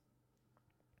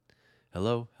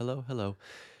Hello, hello, hello.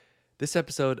 This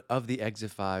episode of the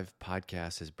Exit 5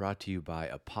 podcast is brought to you by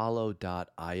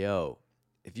Apollo.io.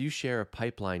 If you share a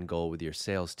pipeline goal with your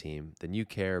sales team, then you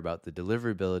care about the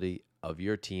deliverability of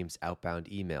your team's outbound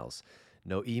emails.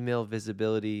 No email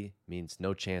visibility means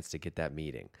no chance to get that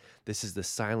meeting. This is the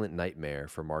silent nightmare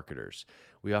for marketers.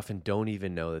 We often don't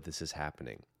even know that this is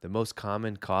happening. The most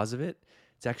common cause of it,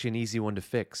 it's actually an easy one to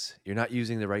fix. You're not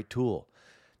using the right tool.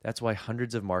 That's why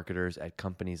hundreds of marketers at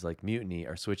companies like Mutiny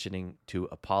are switching to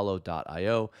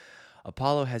Apollo.io.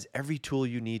 Apollo has every tool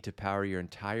you need to power your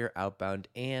entire outbound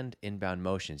and inbound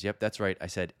motions. Yep, that's right. I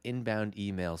said inbound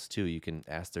emails too. You can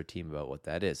ask their team about what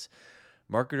that is.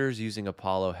 Marketers using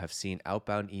Apollo have seen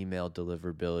outbound email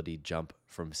deliverability jump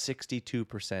from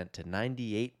 62% to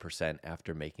 98%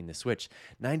 after making the switch.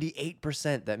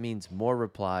 98%, that means more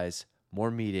replies, more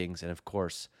meetings, and of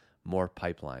course, more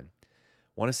pipeline.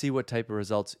 Want to see what type of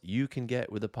results you can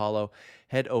get with Apollo?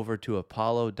 Head over to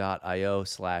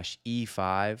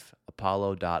apollo.io/E5,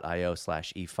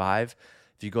 apollo.io/E5.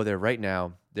 If you go there right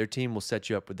now, their team will set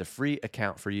you up with a free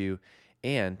account for you.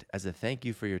 And as a thank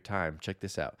you for your time, check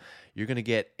this out. You're going to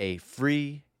get a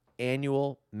free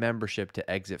annual membership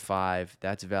to Exit 5.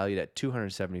 That's valued at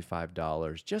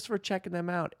 $275 just for checking them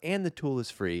out. And the tool is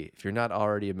free. If you're not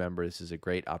already a member, this is a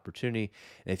great opportunity.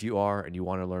 And if you are and you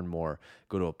want to learn more,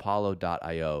 go to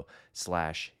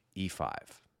apollo.io/E5.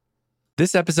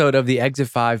 This episode of the Exit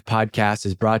 5 podcast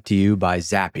is brought to you by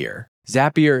Zapier.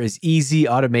 Zapier is easy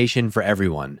automation for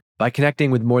everyone. By connecting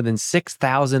with more than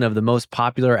 6,000 of the most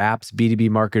popular apps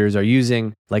B2B marketers are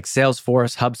using, like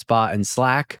Salesforce, HubSpot, and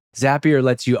Slack, Zapier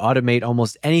lets you automate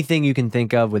almost anything you can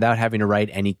think of without having to write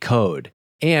any code.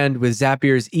 And with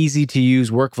Zapier's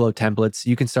easy-to-use workflow templates,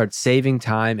 you can start saving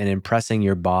time and impressing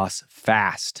your boss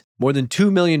fast. More than 2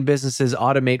 million businesses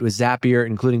automate with Zapier,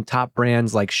 including top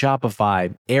brands like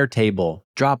Shopify, Airtable,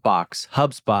 Dropbox,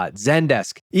 HubSpot,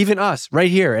 Zendesk, even us right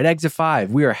here at Exit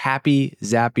 5. We are happy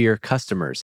Zapier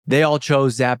customers. They all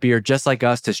chose Zapier just like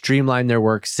us to streamline their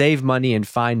work, save money, and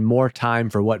find more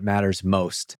time for what matters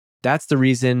most. That's the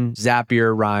reason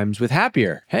Zapier rhymes with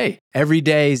happier. Hey, every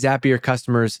day Zapier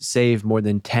customers save more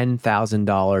than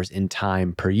 $10,000 in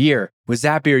time per year. With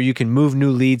Zapier, you can move new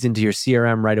leads into your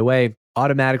CRM right away,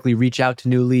 automatically reach out to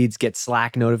new leads, get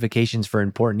Slack notifications for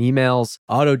important emails,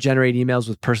 auto-generate emails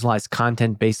with personalized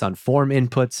content based on form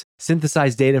inputs,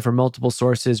 synthesize data from multiple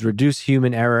sources, reduce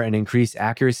human error and increase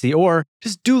accuracy, or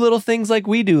just do little things like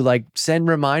we do, like send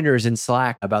reminders in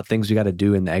Slack about things we got to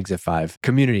do in the Exit 5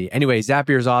 community. Anyway,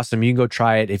 Zapier is awesome. You can go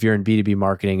try it if you're in B2B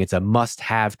marketing. It's a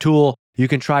must-have tool. You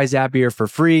can try Zapier for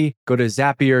free. Go to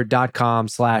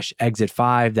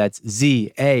zapier.com/exit5. That's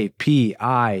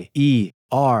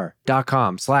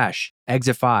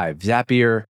ZAPIER.com/exit5,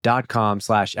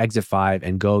 zapier.com/exit5,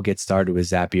 and go get started with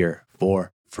Zapier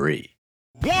for free.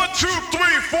 1, 2,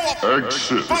 3, 4.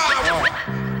 Exit 5.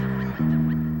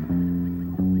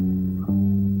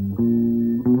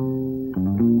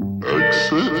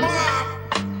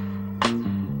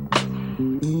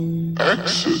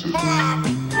 Exit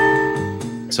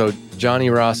 5. So Jonny,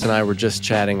 Ross, and I were just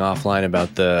chatting offline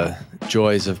about the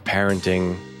joys of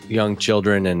parenting young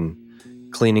children and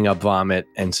cleaning up vomit.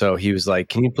 And so he was like,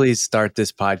 can you please start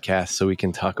this podcast so we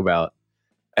can talk about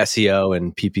SEO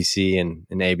and PPC and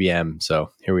ABM?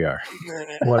 So here we are.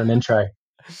 What an intro.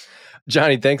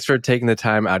 Jonny, thanks for taking the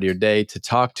time out of your day to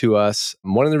talk to us.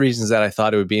 One of the reasons that I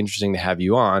thought it would be interesting to have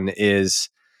you on is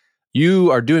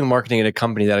you are doing marketing at a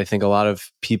company that I think a lot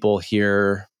of people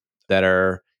here that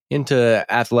are into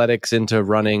athletics, into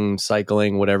running,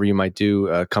 cycling, whatever you might do,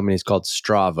 a company is called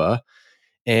Strava.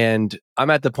 And I'm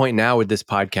at the point now with this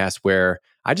podcast where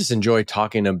I just enjoy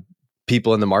talking to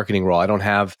people in the marketing role. I don't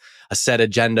have a set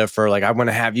agenda for like, I'm going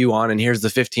to have you on and here's the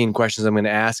 15 questions I'm going to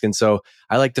ask. And so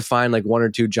I like to find like one or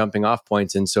two jumping off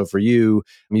points. And so for you,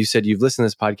 you said you've listened to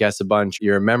this podcast a bunch.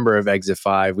 You're a member of Exit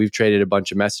 5. We've traded a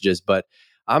bunch of messages, but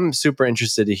I'm super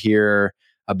interested to hear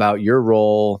about your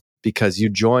role because you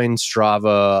joined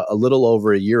Strava a little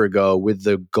over a year ago with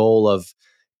the goal of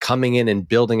coming in and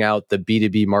building out the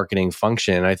B2B marketing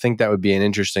function. And I think that would be an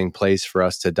interesting place for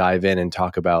us to dive in and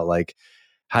talk about like,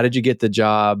 how did you get the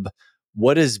job?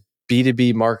 What does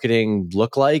B2B marketing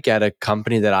look like at a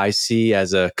company that I see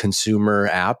as a consumer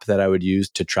app that I would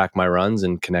use to track my runs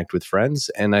and connect with friends?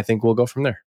 And I think we'll go from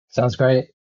there. Sounds great.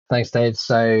 Thanks, Dave.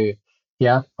 So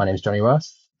yeah, my name is Jonny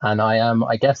Ross, and I am,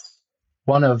 I guess,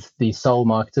 one of the sole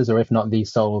marketers, or if not the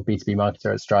sole B2B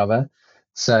marketer at Strava.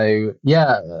 So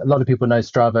yeah, a lot of people know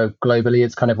Strava globally.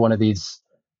 It's kind of one of these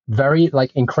very like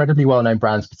incredibly well-known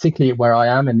brands, particularly where I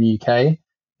am in the UK.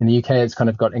 In the UK, it's kind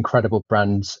of got incredible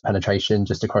brand penetration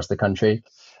just across the country.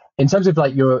 In terms of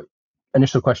like your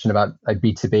initial question about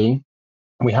B2B,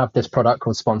 we have this product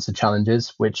called Sponsored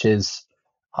Challenges, which is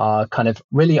kind of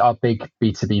really our big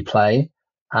B2B play.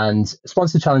 And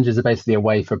Sponsored Challenges are basically a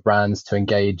way for brands to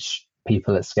engage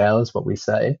people at scale, is what we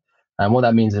say. And what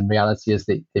that means in reality is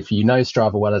that if you know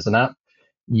Strava well as an app,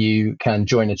 you can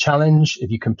join a challenge. If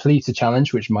you complete a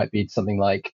challenge, which might be something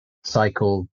like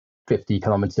cycle 50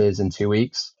 kilometers in 2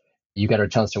 weeks, you get a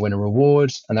chance to win a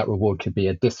reward, and that reward could be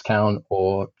a discount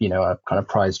or, a kind of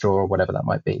prize draw or whatever that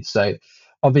might be. So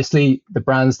obviously the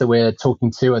brands that we're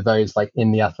talking to are those like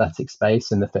in the athletic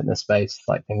space, in the fitness space,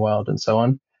 cycling world and so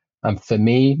on. And for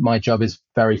me, my job is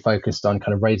very focused on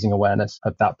kind of raising awareness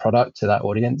of that product to that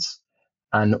audience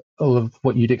and all of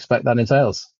what you'd expect that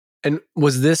entails. And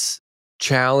was this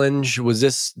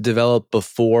developed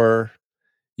before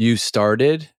you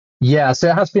started? Yeah, so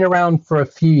it has been around for a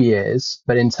few years,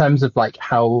 but in terms of like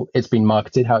how it's been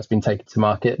marketed, how it's been taken to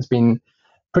market, it's been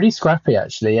pretty scrappy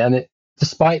actually. And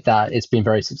despite that, it's been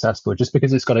very successful just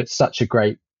because it's got such a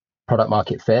great product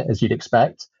market fit as you'd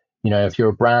expect. If you're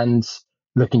a brand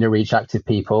looking to reach active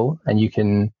people and you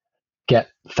can get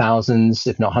thousands,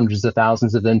 if not hundreds of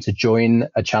thousands of them to join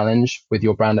a challenge with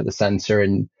your brand at the center.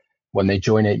 And when they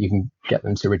join it, you can get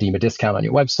them to redeem a discount on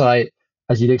your website.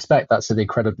 As you'd expect, that's an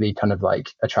incredibly kind of like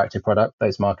attractive product,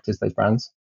 those marketers, those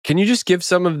brands. Can you just give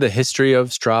some of the history of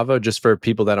Strava just for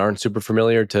people that aren't super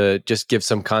familiar, to just give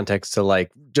some context to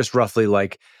like just roughly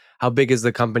like how big has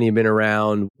the company been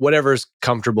around, whatever's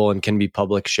comfortable and can be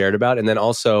public shared about. And then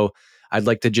also I'd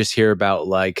like to just hear about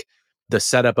like the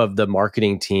setup of the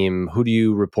marketing team. Who do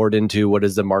you report into? What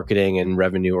does the marketing and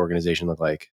revenue organization look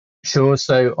like? Sure.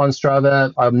 So on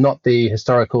Strava, I'm not the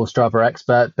historical Strava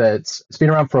expert, but it's been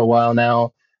around for a while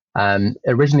now. It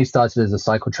originally started as a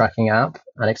cycle tracking app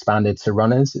and expanded to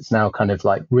runners. It's now kind of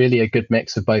like really a good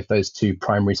mix of both those two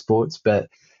primary sports, but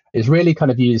it's really kind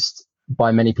of used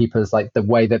by many people as like the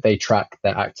way that they track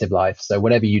their active life. So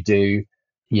whatever you do,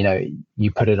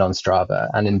 you put it on Strava.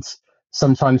 And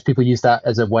sometimes people use that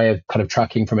as a way of kind of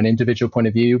tracking from an individual point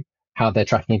of view, how they're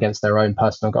tracking against their own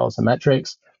personal goals and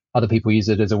metrics. Other people use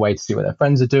it as a way to see what their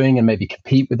friends are doing and maybe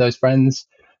compete with those friends.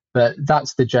 But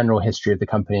that's the general history of the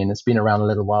company. And it's been around a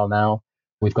little while now.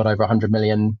 We've got over 100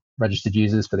 million registered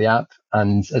users for the app.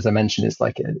 And as I mentioned,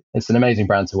 it's an amazing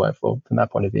brand to work for from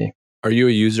that point of view. Are you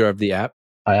a user of the app?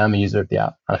 I am a user of the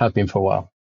app. I have been for a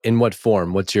while. In what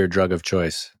form? What's your drug of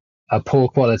choice? A poor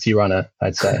quality runner,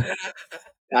 I'd say.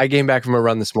 I came back from a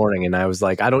run this morning and I was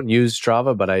like, I don't use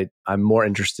Strava, but I'm more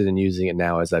interested in using it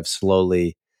now as I've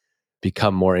slowly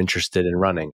become more interested in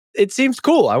running. It seems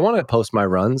cool. I want to post my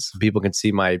runs so people can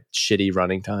see my shitty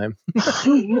running time.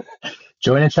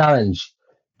 Join a challenge.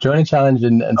 Join a challenge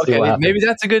and see what happens. Maybe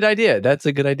that's a good idea. That's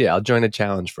a good idea. I'll join a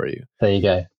challenge for you. There you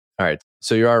go. All right.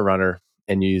 So you are a runner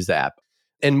and you use the app.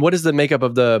 And what does the makeup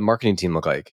of the marketing team look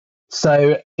like?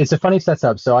 So it's a funny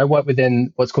setup. So I work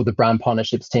within what's called the brand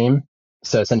partnerships team.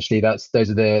 So essentially those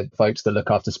are the folks that look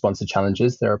after sponsored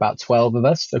challenges. There are about 12 of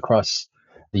us across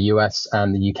the US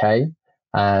and the UK,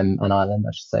 and Ireland,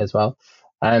 I should say as well.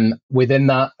 And within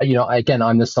that, again,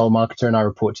 I'm the sole marketer and I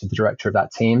report to the director of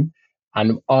that team.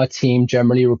 And our team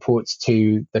generally reports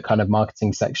to the kind of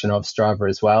marketing section of Strava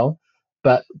as well.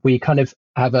 But we kind of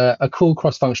have a cool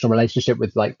cross-functional relationship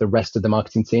with like the rest of the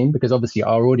marketing team, because obviously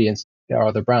our audience are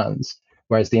other brands,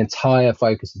 whereas the entire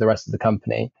focus of the rest of the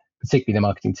company, particularly the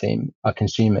marketing team, are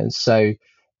consumers. So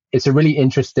it's a really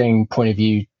interesting point of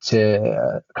view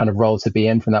to kind of role to be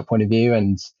in from that point of view.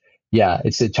 And yeah,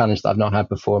 it's a challenge that I've not had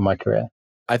before in my career.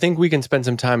 I think we can spend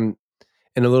some time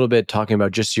in a little bit talking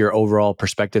about just your overall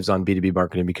perspectives on B2B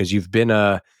marketing, because you've been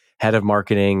a head of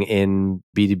marketing in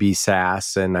B2B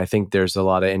SaaS. And I think there's a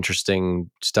lot of interesting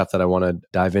stuff that I want to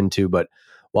dive into. But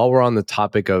while we're on the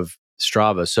topic of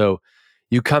Strava, so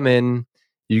you come in,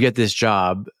 you get this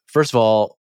job. First of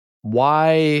all,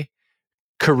 why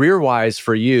career-wise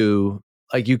for you,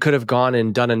 like you could have gone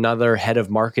and done another head of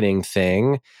marketing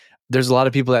thing. There's a lot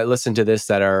of people that listen to this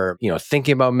that are,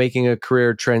 thinking about making a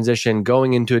career transition,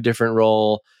 going into a different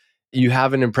role. You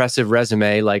have an impressive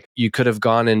resume. Like you could have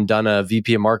gone and done a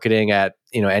VP of marketing at,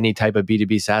 any type of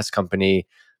B2B SaaS company.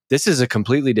 This is a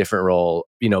completely different role,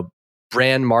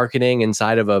 brand marketing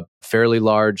inside of a fairly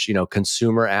large,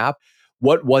 consumer app.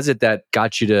 What was it that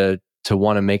got you to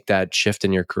want to make that shift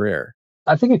in your career?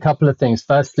 I think a couple of things.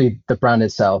 Firstly, the brand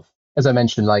itself. As I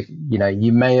mentioned,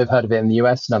 you may have heard of it in the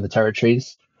US and other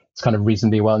territories. It's kind of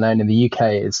reasonably well known. In the UK,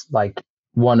 it's like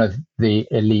one of the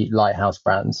elite lighthouse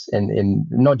brands in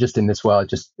not just in this world,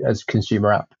 just as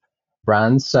consumer app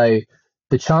brands. So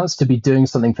the chance to be doing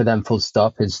something for them full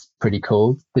stop is pretty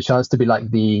cool. The chance to be like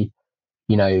the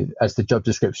as the job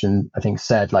description, I think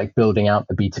said, like building out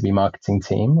the B2B marketing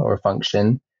team or a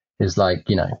function is like,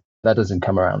 that doesn't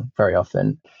come around very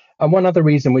often. And one other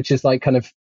reason, which is like kind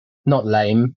of not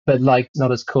lame, but like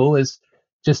not as cool, is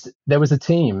just there was a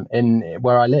team in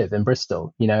where I live in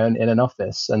Bristol, in an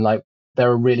office, and like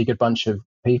they're a really good bunch of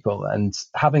people, and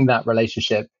having that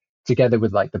relationship together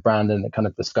with like the brand and the kind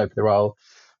of the scope of the role,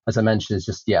 as I mentioned, is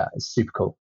just, yeah, it's super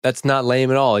cool. That's not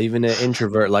lame at all. Even an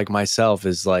introvert like myself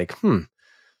is like,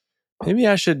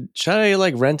 maybe should I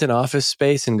like rent an office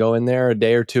space and go in there a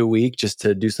day or two a week just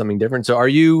to do something different? So are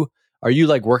you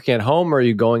like working at home, or are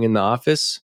you going in the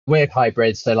office? We're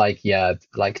hybrid, so like, yeah,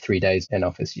 like 3 days in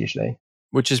office usually.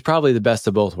 Which is probably the best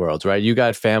of both worlds, right? You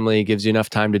got family, gives you enough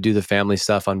time to do the family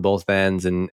stuff on both ends,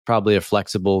 and probably a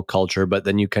flexible culture, but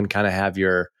then you can kind of have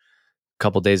your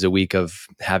couple days a week of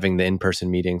having the in-person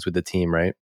meetings with the team,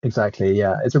 right? Exactly.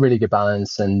 Yeah. It's a really good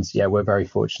balance. And yeah, we're very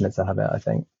fortunate to have it, I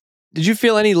think. Did you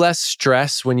feel any less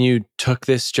stress when you took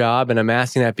this job? And I'm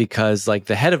asking that because like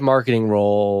the head of marketing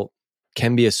role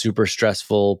can be a super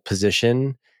stressful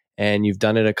position, and you've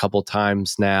done it a couple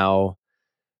times now.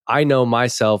 I know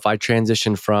myself, I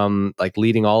transitioned from like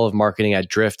leading all of marketing at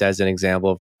Drift as an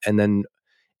example. And then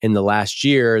in the last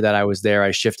year that I was there,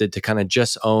 I shifted to kind of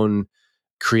just own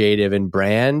creative and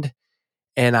brand.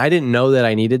 And I didn't know that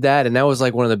I needed that. And that was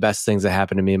like one of the best things that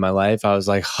happened to me in my life. I was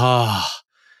like,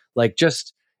 like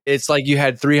just, it's like you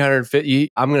had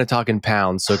 350, I'm going to talk in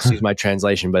pounds, so excuse my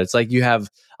translation, but it's like you have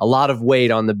a lot of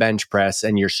weight on the bench press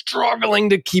and you're struggling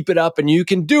to keep it up, and you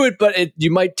can do it, but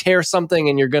you might tear something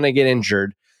and you're going to get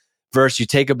injured. Versus you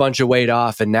take a bunch of weight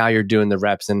off and now you're doing the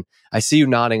reps. And I see you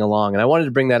nodding along. And I wanted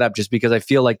to bring that up just because I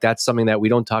feel like that's something that we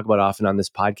don't talk about often on this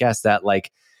podcast, that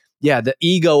like, yeah, the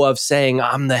ego of saying,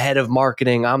 I'm the head of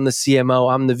marketing, I'm the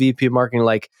CMO, I'm the VP of marketing.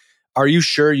 Like, are you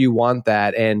sure you want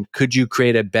that? And could you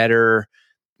create a better,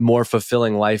 more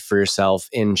fulfilling life for yourself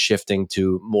in shifting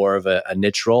to more of a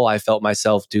niche role? I felt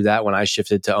myself do that when I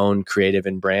shifted to own creative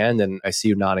and brand. And I see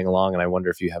you nodding along, and I wonder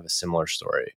if you have a similar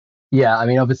story. Yeah, I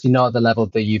mean, obviously not at the level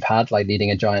that you've had, like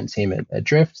leading a giant team at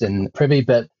Drift and Privy,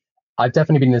 but I've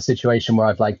definitely been in a situation where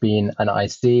I've like been an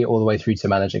IC all the way through to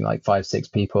managing like 5, 6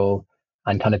 people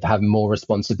and kind of having more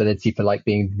responsibility for like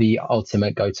being the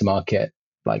ultimate go-to-market,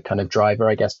 like kind of driver,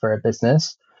 I guess, for a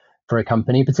business, for a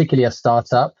company, particularly a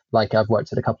startup. Like I've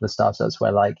worked at a couple of startups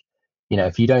where like,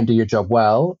 if you don't do your job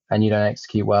well and you don't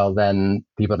execute well, then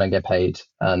people don't get paid,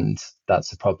 and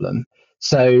that's a problem.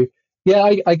 So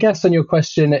yeah, I guess on your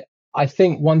question, I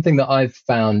think one thing that I've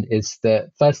found is that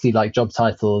firstly, like job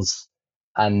titles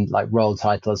and like role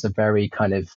titles are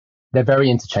they're very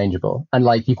interchangeable. And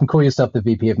like you can call yourself the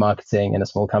VP of marketing in a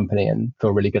small company and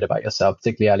feel really good about yourself,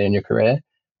 particularly early in your career.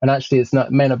 And actually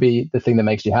may not be the thing that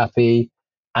makes you happy.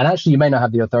 And actually you may not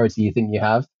have the authority you think you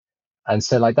have. And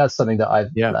so like that's something that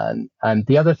I've learned. And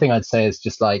the other thing I'd say is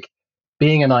just like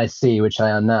being an IC, which I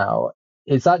am now,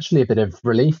 it's actually a bit of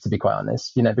relief, to be quite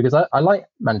honest, because I like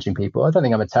managing people. I don't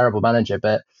think I'm a terrible manager,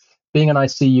 but being an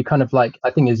IC, you kind of like,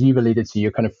 I think as you've alluded to,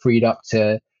 you're kind of freed up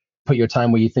to put your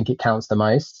time where you think it counts the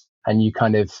most. And you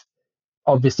kind of,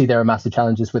 obviously there are massive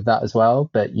challenges with that as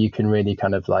well, but you can really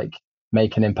kind of like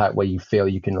make an impact where you feel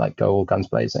you can like go all guns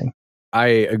blazing. I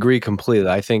agree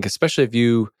completely. I think especially if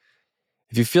you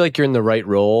feel like you're in the right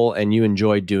role and you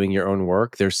enjoy doing your own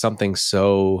work, there's something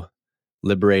so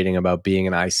liberating about being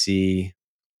an IC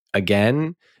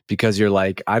again, because you're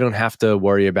like, I don't have to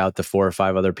worry about the 4 or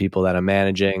 5 other people that I'm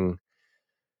managing.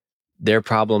 Their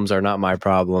problems are not my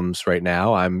problems right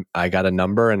now. I got a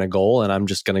number and a goal, and I'm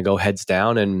just going to go heads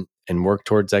down and work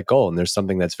towards that goal. And there's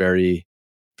something that's very,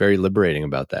 very liberating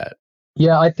about that.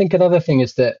 Yeah, I think another thing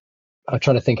is that I'm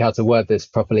trying to think how to word this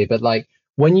properly, but like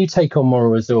when you take on more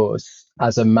resource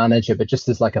as a manager, but just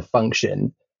as like a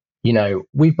function,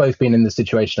 we've both been in the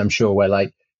situation, I'm sure, where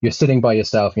like you're sitting by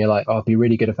yourself and you're like, oh, it'd be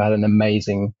really good if I had an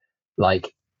amazing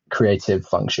like creative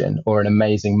function or an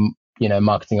amazing,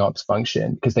 marketing ops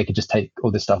function, because they could just take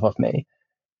all this stuff off me.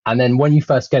 And then when you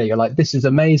first get it, you're like, this is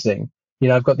amazing.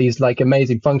 I've got these like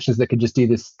amazing functions that could just do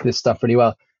this stuff really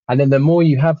well. And then the more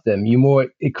you have them,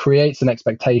 it creates an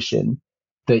expectation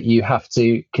that you have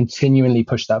to continually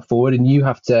push that forward, and you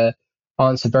have to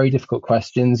answer very difficult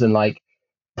questions and like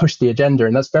push the agenda.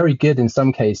 And that's very good in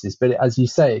some cases, but as you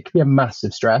say, it can be a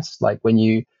massive stress, like when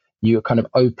you kind of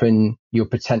open your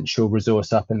potential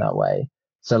resource up in that way.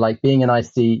 So like being an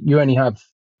IC, you only have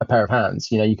a pair of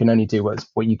hands, you can only do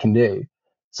what you can do.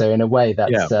 So in a way,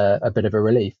 that's a bit of a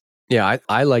relief. Yeah,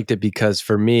 I liked it because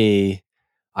for me,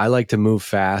 I like to move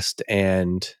fast,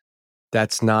 and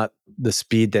that's not the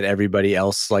speed that everybody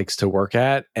else likes to work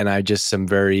at. And I just am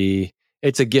very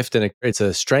it's a gift and it's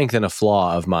a strength and a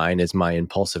flaw of mine is my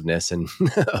impulsiveness and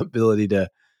ability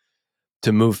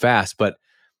to move fast. But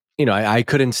I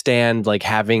couldn't stand like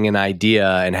having an idea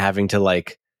and having to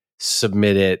like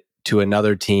submit it to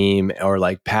another team or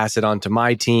like pass it on to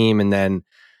my team. And then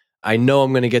I know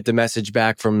I'm going to get the message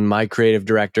back from my creative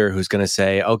director who's going to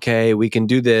say, okay, we can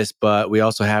do this, but we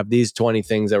also have these 20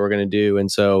 things that we're going to do.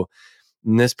 And so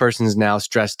this person's now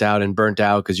stressed out and burnt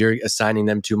out because you're assigning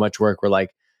them too much work. We're like,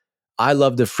 I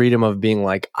love the freedom of being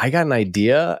like, I got an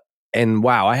idea and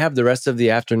wow, I have the rest of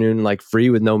the afternoon like free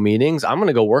with no meetings. I'm going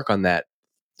to go work on that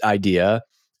idea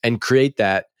and create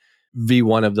that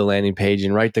V1 of the landing page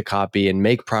and write the copy and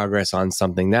make progress on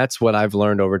something. That's what I've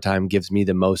learned over time gives me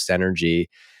the most energy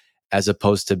as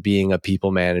opposed to being a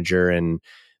people manager and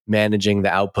managing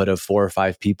the output of 4 or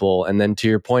 5 people. And then to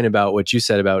your point about what you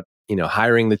said about,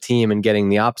 hiring the team and getting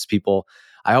the ops people,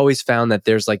 I always found that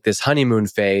there's like this honeymoon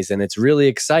phase and it's really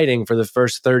exciting for the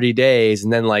first 30 days.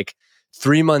 And then like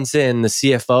 3 months in, the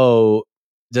CFO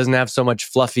doesn't have so much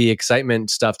fluffy excitement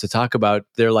stuff to talk about.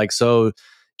 They're like, so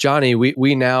Jonny,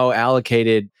 we now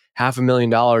allocated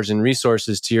 $500,000 in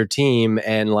resources to your team.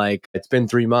 And like, it's been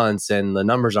 3 months and the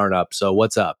numbers aren't up. So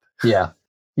what's up? Yeah,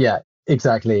 yeah,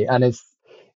 exactly. And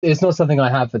it's not something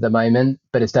I have at the moment,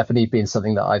 but it's definitely been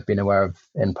something that I've been aware of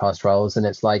in past roles. And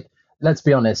it's like, let's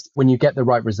be honest, when you get the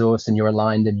right resource and you're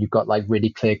aligned and you've got like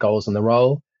really clear goals on the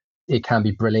role, it can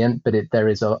be brilliant. But there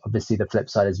is obviously the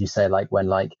flip side, as you say,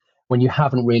 when you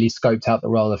haven't really scoped out the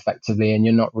role effectively and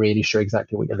you're not really sure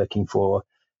exactly what you're looking for,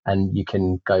 and you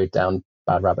can go down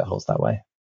bad rabbit holes that way.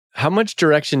 How much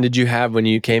direction did you have when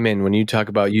you came in? When you talk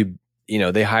about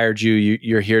they hired you,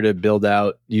 you're here to build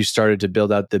out, you started to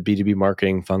build out the B2B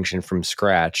marketing function from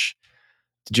scratch.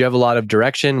 Did you have a lot of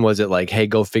direction? Was it like, hey,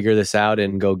 go figure this out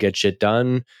and go get shit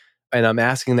done? And I'm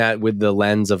asking that with the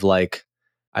lens of like,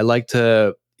 I like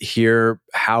to hear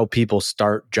how people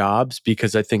start jobs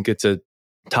because I think it's a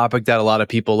topic that a lot of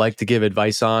people like to give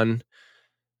advice on.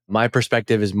 My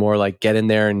perspective is more like get in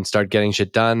there and start getting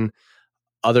shit done.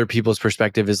 Other people's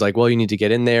perspective is like, well, you need to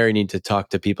get in there. You need to talk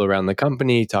to people around the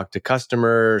company, talk to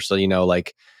customers. So,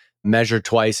 like measure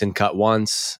twice and cut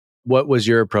once. What was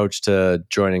your approach to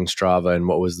joining Strava and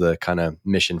what was the kind of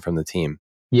mission from the team?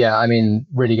 Yeah, I mean,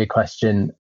 really good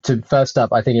question. To first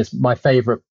up, I think it's my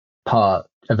favorite part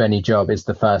of any job is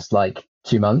the first like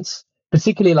 2 months,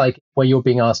 particularly like where you're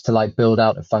being asked to like build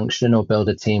out a function or build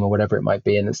a team or whatever it might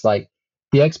be. And it's like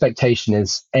the expectation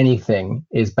is anything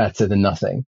is better than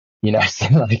nothing. So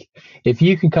like if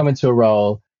you can come into a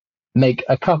role,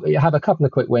 have a couple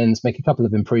of quick wins, make a couple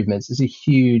of improvements, it's a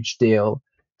huge deal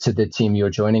to the team you're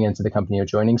joining and to the company you're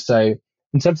joining. So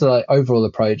in terms of like overall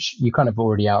approach, you kind of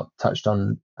already touched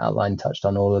on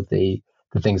all of the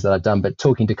things that I've done, but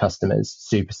talking to customers,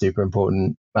 super, super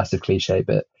important, massive cliche,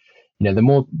 but the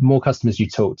more customers you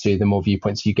talk to, the more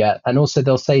viewpoints you get. And also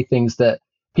they'll say things that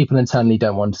people internally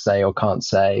don't want to say or can't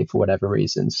say for whatever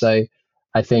reason. So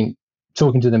I think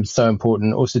talking to them is so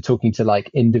important. Also talking to like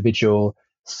individual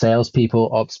salespeople,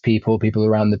 ops people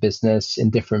around the business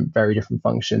in very different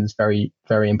functions, very,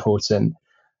 very important.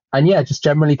 And yeah, just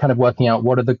generally kind of working out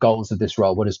what are the goals of this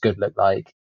role? What does good look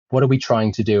like? What are we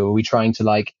trying to do? Are we trying to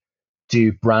like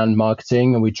do brand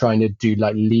marketing? Are we trying to do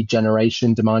like lead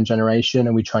generation, demand generation?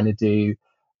 Are we trying to do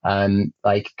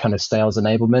like kind of sales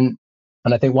enablement?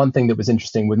 And I think one thing that was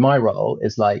interesting with my role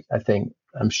is like,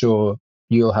 I'm sure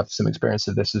you'll have some experience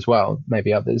of this as well.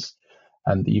 Maybe others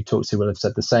that you've talked to will have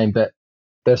said the same, but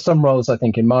there are some roles I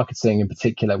think in marketing in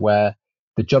particular where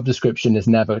the job description is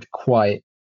never quite,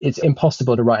 it's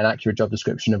impossible to write an accurate job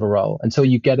description of a role until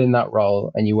you get in that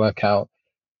role and you work out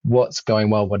what's going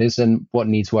well, what isn't, what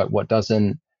needs work, what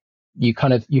doesn't. You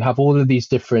have all of these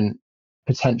different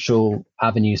potential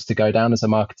avenues to go down as a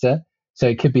marketer. So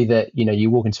it could be that,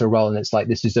 you walk into a role and it's like,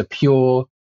 this is a pure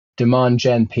demand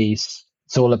gen piece.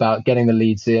 It's all about getting the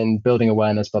leads in, building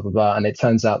awareness, blah, blah, blah. And it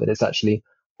turns out that it's actually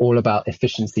all about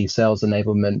efficiency, sales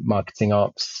enablement, marketing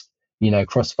ops,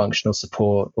 cross-functional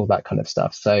support, all that kind of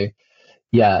stuff. So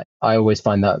yeah, I always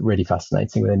find that really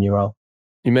fascinating with a new role.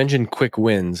 You mentioned quick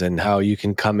wins and how you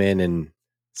can come in and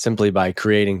simply by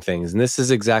creating things. And this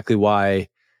is exactly why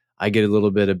I get a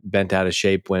little bit bent out of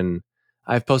shape when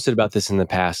I've posted about this in the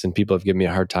past and people have given me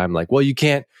a hard time like, well, you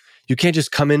can't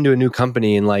just come into a new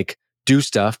company and like do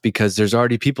stuff because there's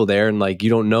already people there and like you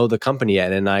don't know the company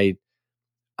yet. And I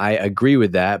agree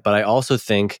with that, but I also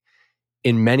think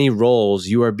in many roles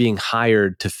you are being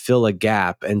hired to fill a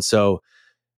gap. And so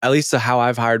at least how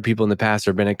I've hired people in the past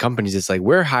or been at companies, it's like,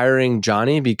 we're hiring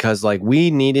Jonny because like we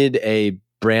needed a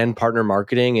brand partner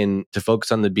marketing and to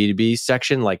focus on the B2B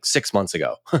section like 6 months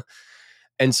ago.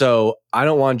 And so I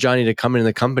don't want Jonny to come into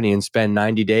the company and spend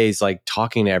 90 days like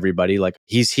talking to everybody. Like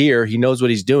he's here, he knows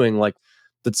what he's doing. Like,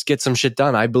 let's get some shit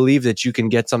done. I believe that you can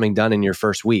get something done in your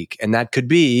first week. And that could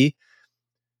be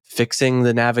fixing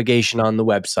the navigation on the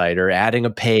website or adding a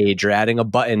page or adding a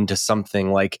button to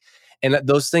something like, and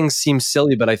those things seem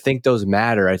silly, but I think those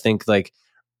matter. I think like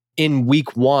in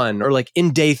week 1 or like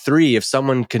in day 3, if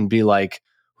someone can be like,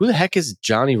 who the heck is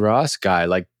Jonny Ross guy?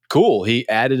 Like, cool. He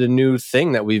added a new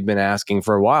thing that we've been asking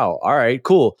for a while. All right,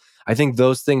 cool. I think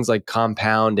those things like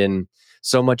compound, and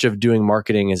so much of doing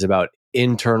marketing is about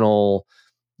internal,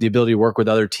 the ability to work with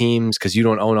other teams because you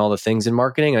don't own all the things in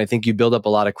marketing. And I think you build up a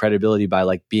lot of credibility by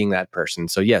like being that person.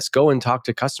 So yes, go and talk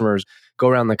to customers, go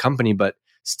around the company, but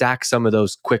stack some of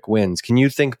those quick wins. Can you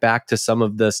think back to some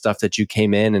of the stuff that you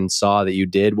came in and saw that you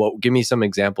did? Well, give me some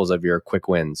examples of your quick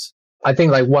wins. I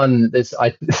think like one that's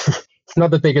it's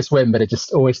not the biggest win, but it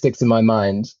just always sticks in my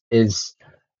mind is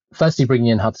firstly bringing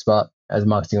in HubSpot as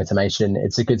marketing automation.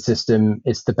 It's a good system.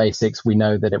 It's the basics. We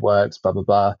know that it works, blah, blah,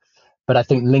 blah. But I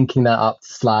think linking that up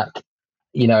to Slack,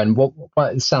 and what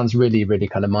it sounds really, really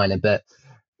kind of minor, but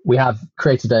we have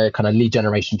created a kind of lead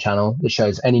generation channel that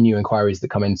shows any new inquiries that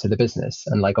come into the business.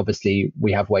 And like, obviously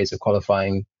we have ways of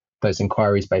qualifying those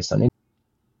inquiries based on.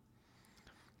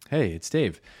 Hey, it's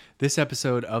Dave. This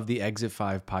episode of the Exit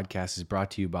 5 podcast is brought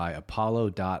to you by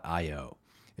Apollo.io.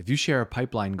 If you share a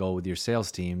pipeline goal with your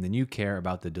sales team, then you care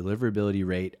about the deliverability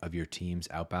rate of your team's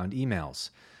outbound emails.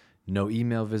 No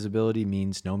email visibility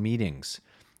means no meetings.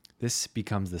 This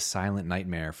becomes the silent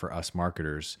nightmare for us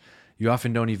marketers. You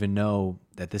often don't even know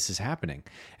that this is happening.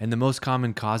 And the most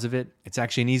common cause of it, it's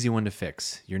actually an easy one to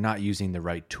fix. You're not using the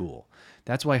right tool.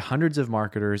 That's why hundreds of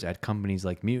marketers at companies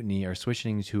like Mutiny are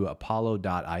switching to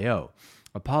Apollo.io.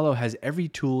 Apollo has every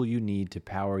tool you need to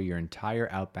power your entire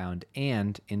outbound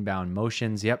and inbound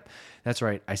motions. Yep, that's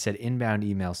right. I said inbound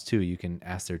emails too. You can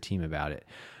ask their team about it.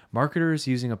 Marketers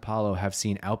using Apollo have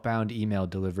seen outbound email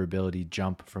deliverability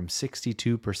jump from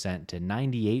 62% to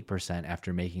 98%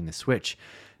 after making the switch.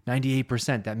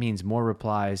 98%, that means more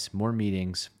replies, more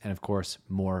meetings, and of course,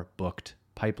 more booked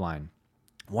pipeline.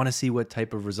 Want to see what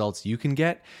type of results you can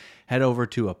get? Head over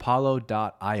to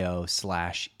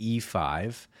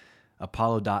apollo.io/E5,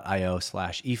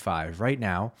 apollo.io/E5 right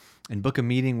now and book a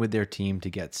meeting with their team to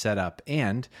get set up.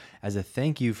 And as a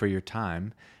thank you for your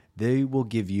time, they will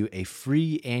give you a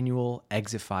free annual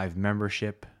Exit 5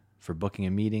 membership for booking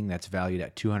a meeting that's valued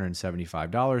at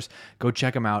 $275. Go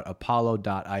check them out,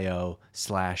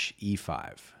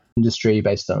 apollo.io/E5. Industry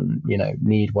based on,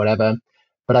 need, whatever.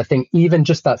 But I think even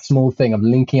just that small thing of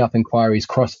linking up inquiries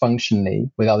cross-functionally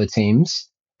with other teams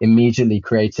immediately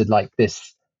created like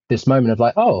this moment of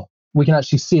like, oh, we can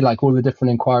actually see like all the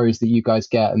different inquiries that you guys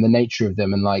get and the nature of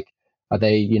them. And like, are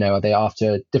they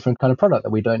after a different kind of product that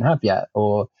we don't have yet?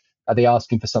 Or are they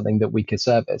asking for something that we could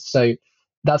service? So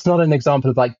that's not an example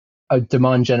of like a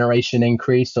demand generation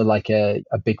increase or like a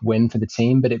big win for the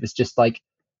team, but it was just like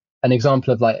an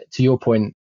example of like, to your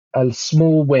point, a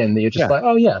small win that you're just like,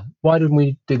 oh yeah, why didn't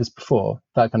we do this before?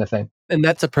 That kind of thing. And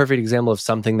that's a perfect example of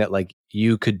something that like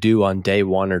you could do on day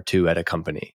 1 or 2 at a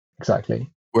company.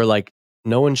 Exactly. Where like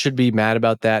no one should be mad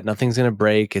about that. Nothing's going to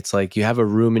break. It's like you have a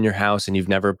room in your house and you've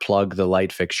never plugged the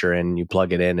light fixture in, you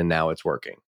plug it in and now it's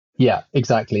working. Yeah,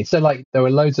 exactly. So like there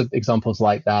were loads of examples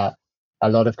like that. A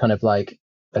lot of kind of like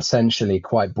essentially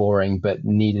quite boring, but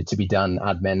needed to be done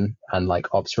admin and like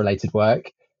ops related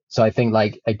work. So I think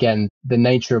like, again, the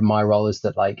nature of my role is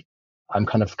that like, I'm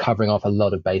kind of covering off a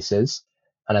lot of bases.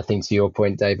 And I think to your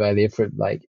point, Dave, earlier, for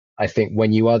like, I think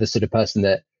when you are the sort of person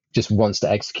that just wants to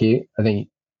execute, I think,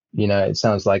 it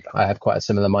sounds like I have quite a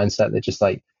similar mindset that just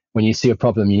like, when you see a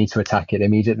problem, you need to attack it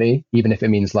immediately, even if it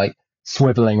means like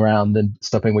swiveling around and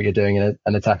stopping what you're doing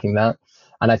and attacking that.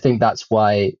 And I think that's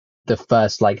why the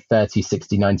first like 30,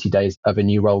 60, 90 days of a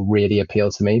new role really appeal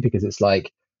to me, because it's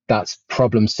like, that's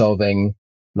problem solving,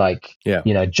 like,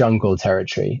 jungle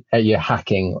territory. You're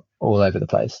hacking all over the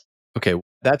place. Okay.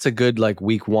 That's a good like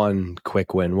week 1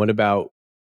 quick win. What about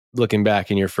looking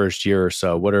back in your first year or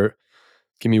so?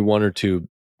 Give me 1 or 2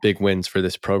 big wins for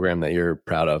this program that you're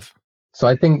proud of. So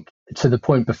I think to the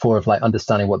point before of like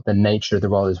understanding what the nature of the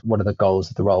role is, what are the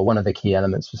goals of the role? One of the key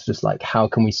elements was just like, how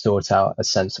can we sort out a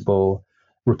sensible,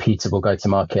 repeatable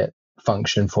go-to-market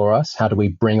function for us? How do we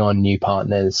bring on new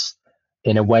partners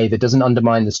in a way that doesn't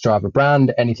undermine the Strava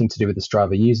brand, anything to do with the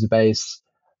Strava user base?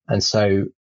 And so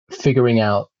figuring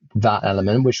out that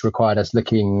element, which required us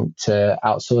looking to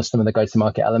outsource some of the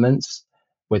go-to-market elements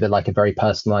with a very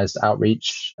personalized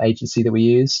outreach agency that we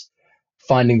use.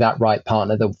 Finding that right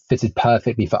partner that fitted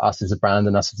perfectly for us as a brand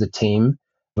and us as a team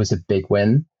was a big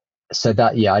win. So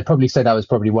that, yeah, I'd probably say that was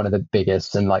probably one of the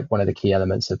biggest and like one of the key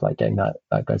elements of like getting that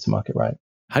go to market right.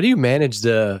 How do you manage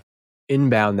the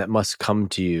inbound that must come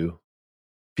to you?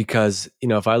 Because,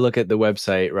 if I look at the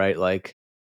website, right, like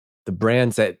the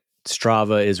brands that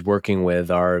Strava is working with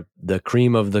are the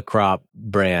cream of the crop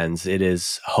brands. It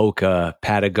is Hoka,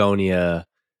 Patagonia,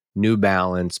 New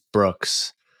Balance,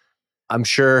 Brooks. I'm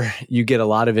sure you get a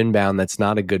lot of inbound that's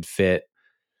not a good fit.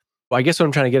 Well, I guess what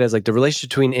I'm trying to get is like the relationship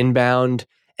between inbound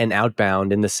and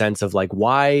outbound in the sense of like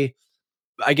why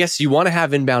I guess you want to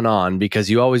have inbound on because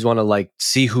you always want to like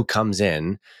see who comes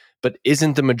in. But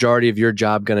isn't the majority of your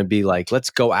job going to be like, let's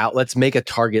go out, let's make a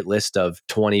target list of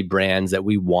 20 brands that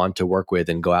we want to work with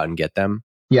and go out and get them?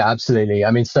 Yeah, absolutely. I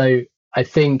mean, so I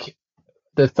think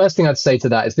the first thing I'd say to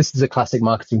that is this is a classic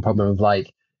marketing problem of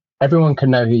like everyone can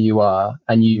know who you are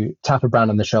and you tap a brand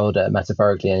on the shoulder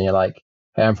metaphorically and you're like,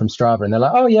 hey, I'm from Strava. And they're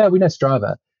like, oh, yeah, we know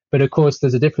Strava. But of course,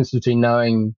 there's a difference between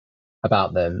knowing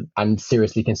about them and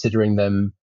seriously considering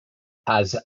them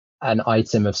as an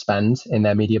item of spend in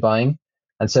their media buying.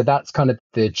 And so that's kind of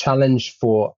the challenge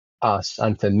for us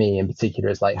and for me in particular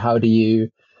is like, how do you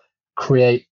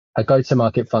create a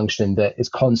go-to-market function that is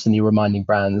constantly reminding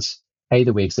brands, A,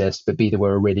 that we exist, but B, that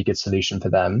we're a really good solution for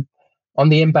them. On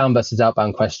the inbound versus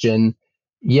outbound question,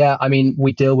 yeah, I mean,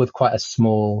 we deal with quite a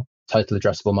small total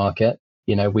addressable market.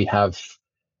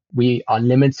 We are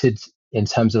limited in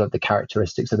terms of like the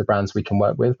characteristics of the brands we can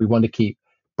work with. We want to keep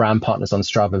brand partners on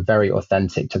Strava very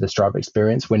authentic to the Strava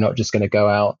experience. We're not just going to go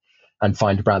out and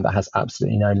find a brand that has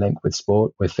absolutely no link with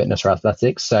sport, with fitness or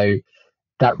athletics. So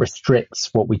that restricts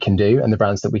what we can do and the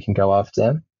brands that we can go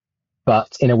after.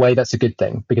 But in a way, that's a good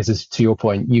thing because, as to your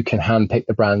point, you can handpick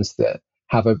the brands that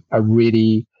have a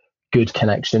really good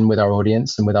connection with our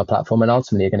audience and with our platform, and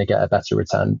ultimately are going to get a better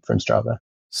return from Strava.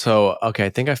 So, okay, I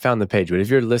think I found the page, but if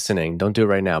you're listening, don't do it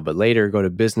right now, but later go to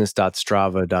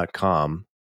business.strava.com.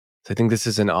 So I think this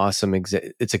is an awesome,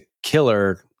 it's a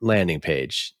killer landing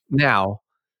page. Now,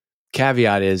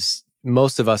 caveat is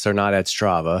most of us are not at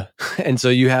Strava. And so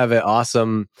you have an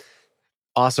awesome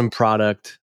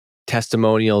product,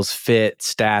 testimonials, fit,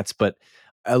 stats, but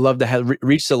I love to have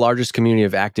reach the largest community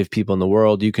of active people in the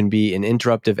world. You can be an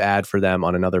interruptive ad for them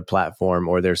on another platform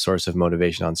or their source of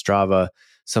motivation on Strava.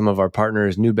 Some of our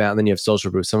partners, New Balance, then you have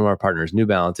social proof. Some of our partners, New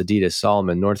Balance, Adidas,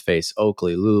 Salomon, North Face,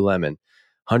 Oakley, Lululemon,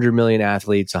 100 million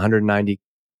athletes, 190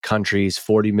 countries,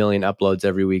 40 million uploads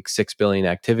every week, 6 billion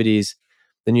activities.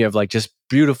 Then you have like just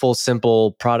beautiful,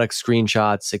 simple product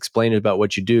screenshots explaining about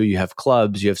what you do. You have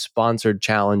clubs, you have sponsored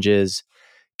challenges,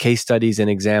 case studies and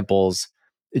examples.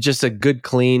 It's just a good,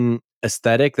 clean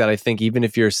aesthetic that I think even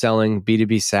if you're selling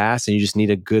B2B SaaS and you just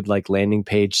need a good like landing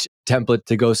page template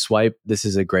to go swipe, this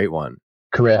is a great one.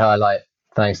 Career highlight.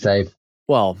 Thanks, Dave.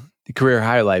 Well, the career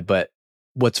highlight, but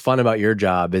what's fun about your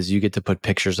job is you get to put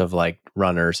pictures of like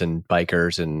runners and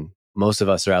bikers, and most of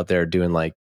us are out there doing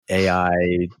like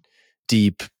AI,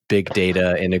 deep big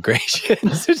data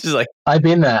integrations. It's just like, I've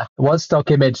been there. What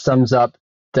stock image sums up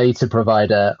data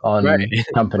provider on right,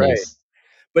 companies? right.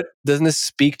 But doesn't this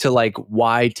speak to like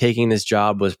why taking this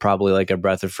job was probably like a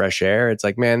breath of fresh air? It's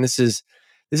like, man, this is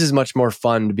much more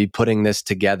fun to be putting this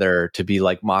together, to be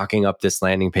like mocking up this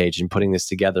landing page and putting this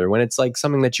together when it's like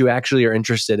something that you actually are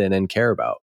interested in and care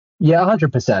about. Yeah,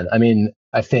 100%. I mean,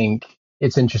 I think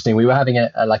it's interesting. We were having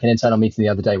like an internal meeting the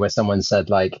other day where someone said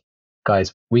like,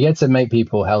 guys, we get to make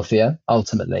people healthier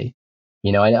ultimately.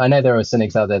 I know there are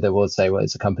cynics out there that will say, well,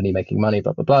 it's a company making money,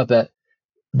 blah, blah, blah. But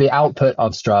the output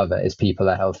of Strava is people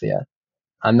are healthier.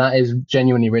 And that is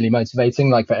genuinely really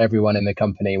motivating, like for everyone in the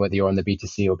company, whether you're on the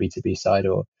B2C or B2B side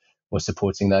or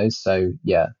supporting those. So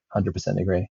yeah, 100%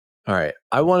 agree. All right.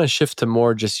 I want to shift to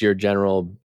more just your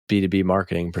general B2B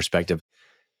marketing perspective.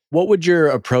 What would your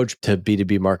approach to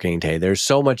B2B marketing take? There's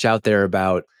so much out there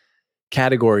about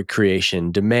category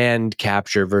creation, demand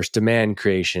capture versus demand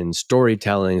creation,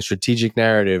 storytelling, strategic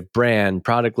narrative, brand,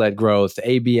 product-led growth,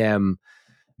 ABM.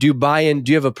 Do you buy in?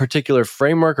 Do you have a particular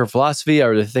framework or philosophy?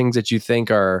 Are there things that you think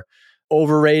are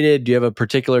overrated? Do you have a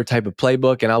particular type of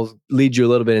playbook? And I'll lead you a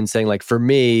little bit in saying, like, for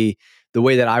me, the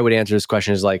way that I would answer this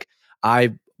question is like,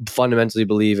 I fundamentally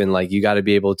believe in like, you got to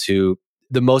be able to,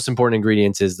 the most important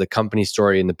ingredients is the company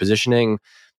story and the positioning,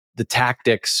 the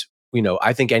tactics.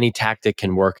 I think any tactic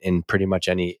can work in pretty much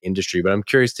any industry, but I'm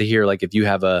curious to hear like if you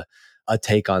have a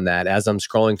take on that. As I'm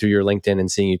scrolling through your LinkedIn and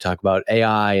seeing you talk about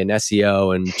AI and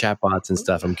SEO and chatbots and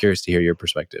stuff, I'm curious to hear your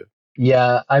perspective.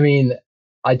 Yeah, I mean,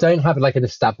 I don't have like an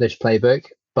established playbook,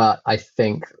 but I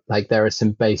think like there are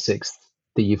some basics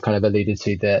that you've kind of alluded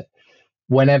to that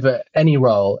whenever any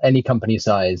role, any company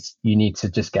size, you need to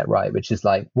just get right, which is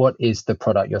like, what is the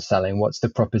product you're selling? What's the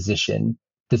proposition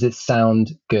does it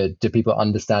sound good? Do people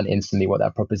understand instantly what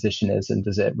that proposition is? And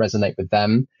does it resonate with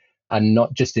them? And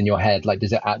not just in your head, like,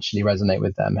 does it actually resonate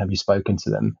with them? Have you spoken to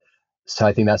them? So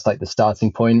I think that's like the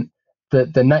starting point.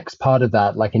 The next part of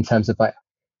that, like in terms of like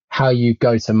how you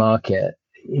go to market,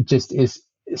 it just is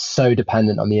so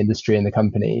dependent on the industry and the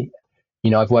company.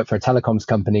 I've worked for a telecoms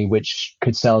company which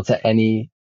could sell to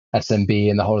any SMB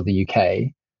in the whole of the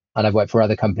UK. And I've worked for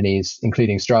other companies,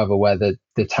 including Strava, where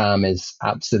the TAM is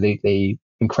absolutely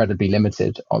incredibly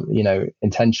limited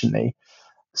intentionally.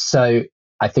 So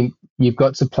I think you've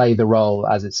got to play the role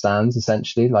as it stands,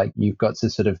 essentially. Like you've got to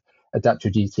sort of adapt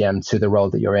your GTM to the role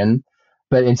that you're in.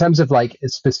 But in terms of like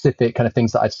specific kind of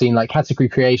things that I've seen, like category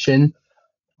creation,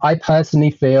 I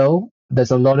personally feel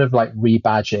there's a lot of like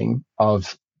rebadging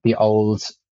of the old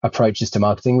approaches to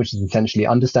marketing, which is essentially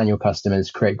understand your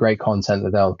customers, create great content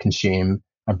that they'll consume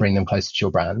and bring them closer to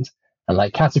your brand. And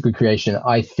like category creation,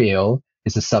 I feel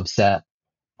is a subset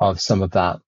of some of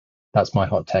that. That's my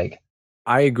hot take.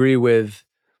 I agree with,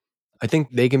 I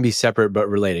think they can be separate but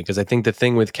related, because I think the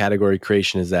thing with category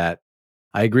creation is that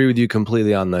I agree with you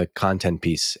completely on the content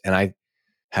piece. And I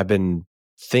have been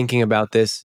thinking about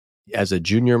this as a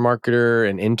junior marketer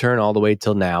and intern all the way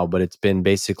till now, but it's been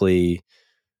basically,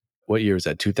 what year was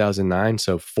that? 2009.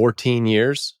 So 14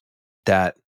 years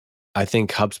that I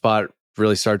think HubSpot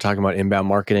really started talking about inbound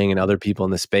marketing and other people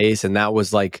in the space. And that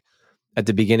was like at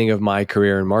the beginning of my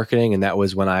career in marketing. And that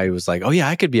was when I was like, oh yeah,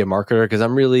 I could be a marketer because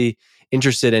I'm really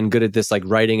interested and good at this like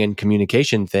writing and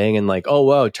communication thing. And like, oh,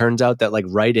 wow, it turns out that like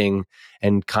writing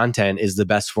and content is the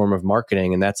best form of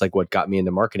marketing. And that's like what got me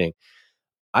into marketing.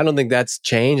 I don't think that's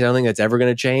changed. I don't think that's ever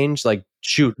going to change. Like,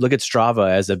 shoot, look at Strava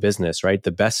as a business, right?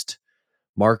 The best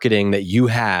marketing that you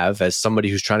have as somebody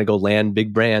who's trying to go land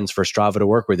big brands for Strava to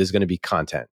work with is going to be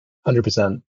content.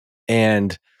 100%.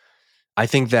 And I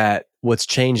think that what's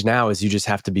changed now is you just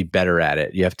have to be better at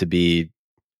it. You have to be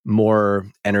more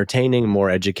entertaining, more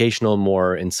educational,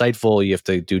 more insightful. You have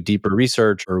to do deeper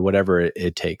research or whatever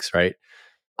it takes, right?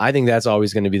 I think that's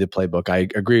always going to be the playbook. I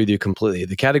agree with you completely.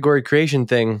 The category creation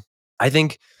thing, I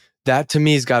think that to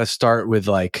me has got to start with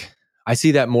like, I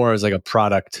see that more as like a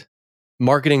product.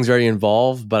 Marketing's very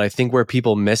involved, but I think where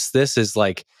people miss this is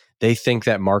like, they think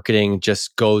that marketing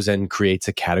just goes and creates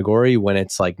a category when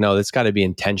it's like, no, it's got to be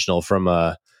intentional from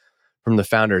the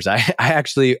founders. I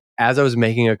actually, as I was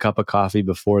making a cup of coffee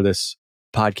before this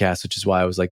podcast, which is why I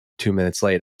was like 2 minutes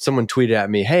late, someone tweeted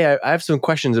at me, hey, I have some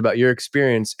questions about your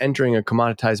experience entering a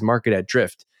commoditized market at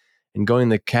Drift and going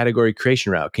the category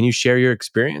creation route. Can you share your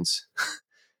experience?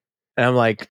 And I'm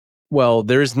like, well,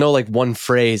 there's no like one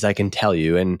phrase I can tell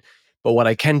you. But what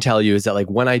I can tell you is that like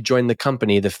when I joined the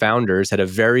company, the founders had a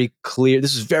very clear,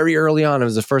 this was very early on. I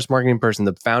was the first marketing person.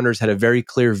 The founders had a very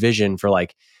clear vision for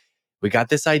like, we got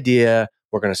this idea.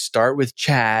 We're going to start with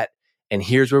chat. And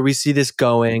here's where we see this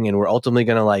going. And we're ultimately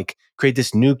going to like create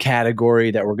this new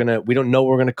category that we don't know what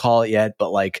we're going to call it yet,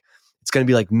 but like, it's going to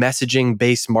be like messaging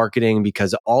based marketing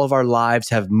because all of our lives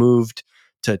have moved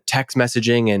to text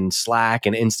messaging and Slack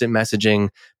and instant messaging.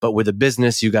 But with a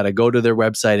business, you got to go to their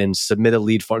website and submit a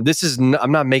lead form.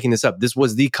 I'm not making this up. This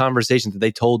was the conversation that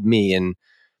they told me in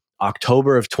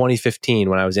October of 2015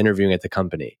 when I was interviewing at the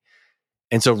company.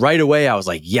 And so right away, I was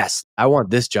like, yes, I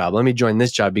want this job. Let me join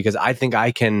this job because I think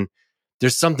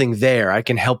there's something there. I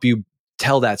can help you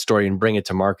tell that story and bring it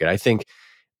to market. I think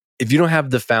if you don't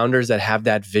have the founders that have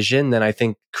that vision, then I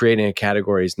think creating a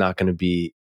category is not going to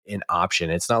be an option.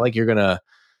 It's not like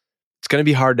it's going to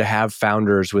be hard to have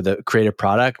founders with a creative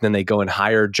product. And then they go and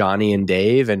hire Jonny and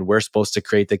Dave and we're supposed to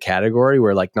create the category.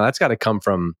 We're like, no, that's got to come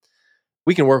from,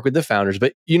 we can work with the founders,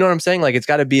 but you know what I'm saying? Like it's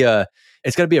got to be a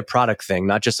product thing,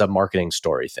 not just a marketing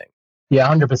story thing. Yeah,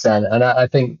 100%. And I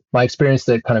think my experience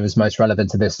that kind of is most relevant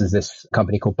to this is this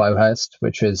company called Bowhurst,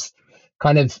 which is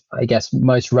kind of, I guess,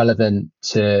 most relevant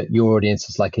to your audience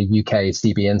is like a UK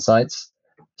CB Insights.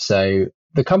 So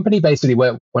the company basically,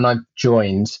 when I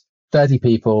joined, 30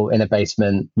 people in a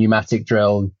basement, pneumatic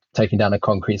drill, taking down a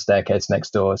concrete staircase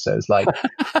next door. So it's like,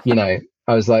 I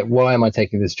was like, why am I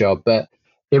taking this job? But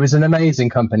it was an amazing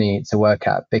company to work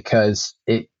at because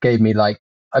it gave me like,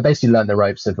 I basically learned the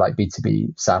ropes of like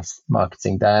B2B SaaS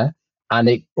marketing there. And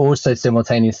it also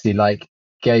simultaneously like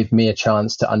gave me a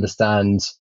chance to understand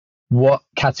what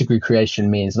category creation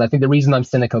means. And I think the reason I'm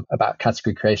cynical about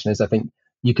category creation is I think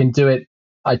you can do it.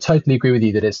 I totally agree with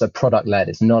you that it's a product led.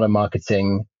 It's not a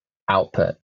marketing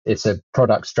output. It's a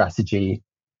product strategy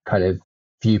kind of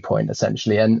viewpoint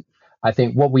essentially. And I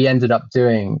think what we ended up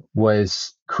doing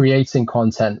was creating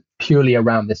content purely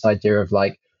around this idea of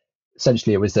like,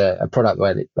 essentially it was a product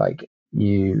where like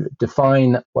you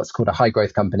define what's called a high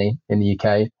growth company in the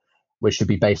UK. which should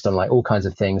be based on like all kinds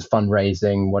of things,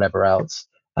 fundraising, whatever else.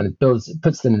 And it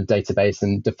puts them in a database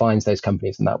and defines those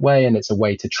companies in that way. And it's a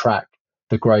way to track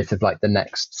the growth of like the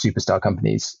next superstar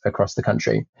companies across the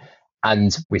country.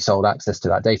 And we sold access to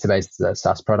that database, the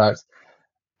SaaS product.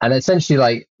 And essentially,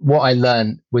 like what I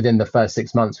learned within the first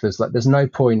 6 months was like, there's no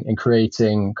point in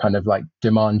creating kind of like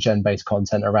demand gen based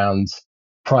content around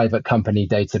private company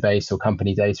database or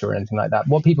company data or anything like that.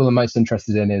 What people are most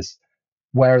interested in is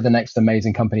where are the next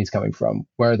amazing companies coming from?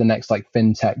 Where are the next like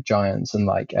fintech giants and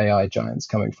like AI giants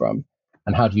coming from?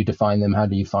 And how do you define them? How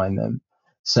do you find them?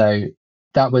 So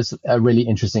that was a really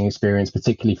interesting experience,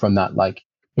 particularly from that like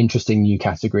interesting new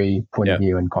category point of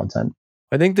view and content.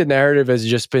 I think the narrative has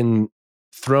just been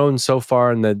thrown so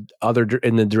far in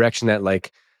the direction that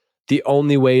like the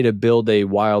only way to build a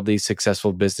wildly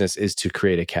successful business is to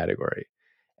create a category.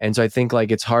 And so I think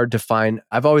like it's hard to find.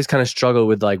 I've always kind of struggled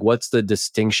with like what's the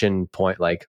distinction point?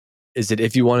 Like, is it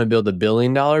if you want to build a $1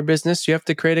 billion business, you have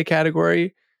to create a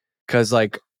category? Because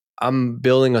like I'm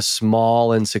building a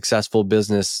small and successful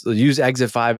business. Use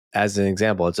Exit 5 as an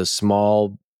example. It's a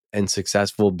small and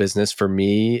successful business for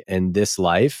me in this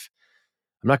life.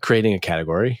 I'm not creating a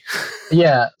category.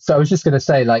 Yeah. So I was just going to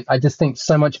say, like, I just think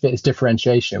so much of it is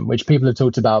differentiation, which people have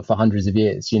talked about for hundreds of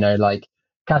years. You know, like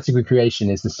category creation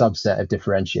is the subset of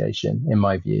differentiation, in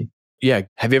my view. Yeah.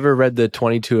 Have you ever read the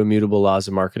 22 Immutable Laws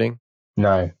of Marketing?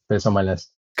 No, but it's on my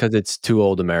list. Because it's two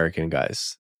old American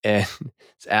guys. And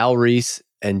it's Al Reese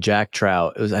and Jack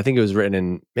Trout. I think it was written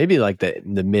in maybe like the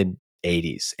mid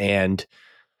 80s. And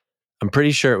I'm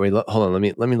pretty sure, hold on,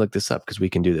 let me look this up because we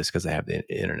can do this because I have the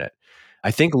internet. I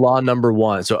think law number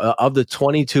 1. So of the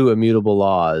 22 immutable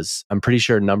laws, I'm pretty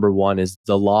sure number 1 is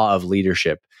the law of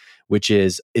leadership, which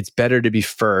is it's better to be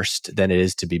first than it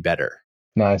is to be better.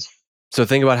 Nice. So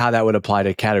think about how that would apply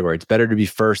to category. It's better to be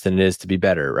first than it is to be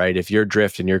better, right? If you're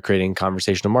Drift and you're creating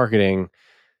conversational marketing,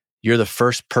 you're the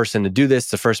first person to do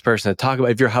this, the first person to talk about.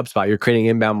 If you're HubSpot, you're creating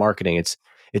inbound marketing.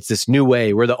 It's this new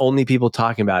way. We're the only people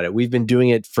talking about it. We've been doing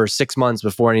it for 6 months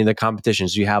before any of the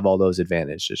competitions. You have all those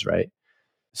advantages, right?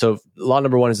 So law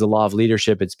number 1 is the law of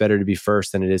leadership. It's better to be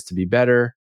first than it is to be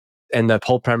better. And the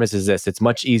whole premise is this: it's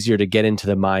much easier to get into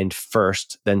the mind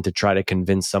first than to try to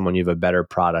convince someone you have a better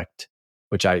product,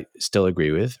 which I still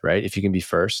agree with, right? If you can be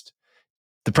first.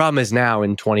 The problem is now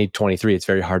in 2023, it's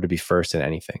very hard to be first in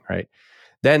anything, right?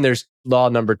 Then there's law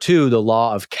number 2, the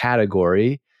law of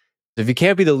category. If you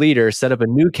can't be the leader, set up a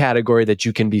new category that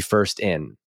you can be first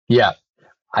in. Yeah.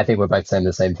 I think we're both saying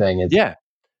the same thing. Yeah.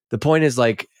 The point is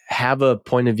like have a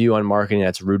point of view on marketing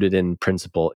that's rooted in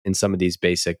principle, in some of these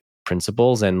basic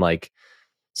principles. And like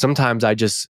sometimes I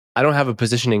don't have a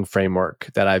positioning framework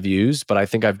that I've used, but I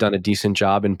think I've done a decent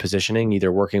job in positioning,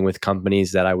 either working with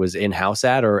companies that I was in-house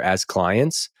at or as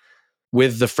clients,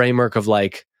 with the framework of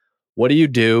like, what do you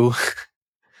do?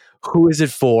 Who is it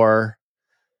for?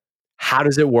 How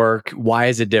does it work? Why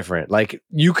is it different? Like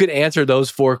you could answer those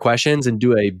 4 questions and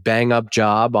do a bang up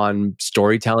job on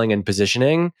storytelling and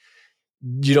positioning.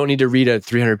 You don't need to read a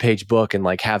 300-page book and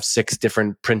like have 6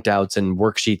 different printouts and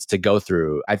worksheets to go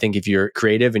through. I think if you're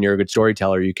creative and you're a good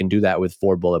storyteller, you can do that with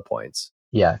 4 bullet points.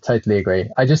 Yeah, totally agree.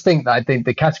 I think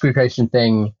the category creation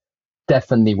thing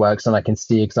definitely works, and I can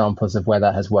see examples of where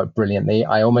that has worked brilliantly.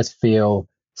 I almost feel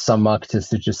some marketers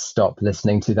should just stop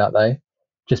listening to that though,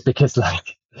 just because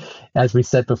like, as we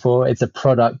said before, it's a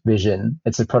product vision.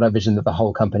 It's a product vision that the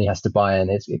whole company has to buy in.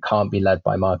 It can't be led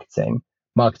by marketing.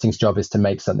 Marketing's job is to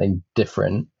make something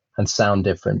different and sound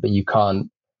different, but you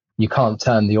can't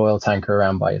turn the oil tanker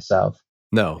around by yourself.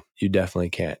 No, you definitely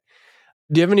can't.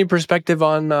 Do you have any perspective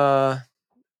on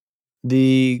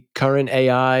the current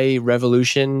AI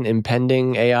revolution,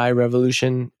 impending AI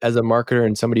revolution, as a marketer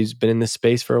and somebody who's been in this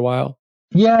space for a while?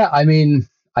 Yeah, I mean,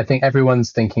 I think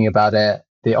everyone's thinking about it.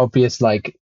 The obvious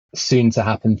like soon to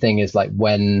happen thing is like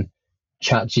when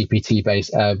ChatGPT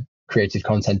based created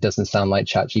content doesn't sound like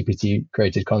ChatGPT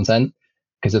created content,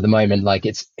 because at the moment like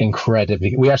it's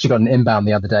incredibly, we actually got an inbound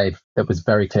the other day that was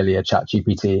very clearly a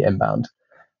ChatGPT inbound,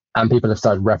 and people have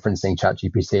started referencing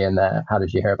ChatGPT in their how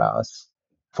did you hear about us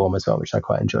form as well, which I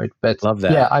quite enjoyed. But love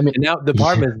that. Yeah, I mean, and now the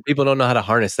problem is people don't know how to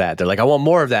harness that. They're like, I want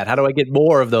more of that. How do I get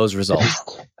more of those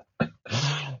results?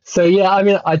 So yeah, I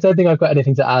mean, I don't think I've got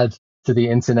anything to add to the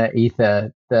internet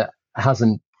ether that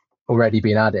hasn't already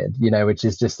been added, which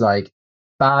is just like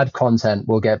bad content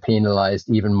will get penalized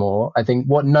even more. I think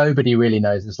what nobody really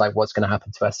knows is like what's going to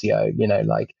happen to SEO.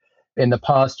 Like in the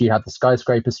past, you had the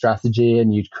skyscraper strategy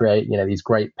and you'd create, these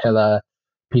great pillar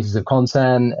pieces of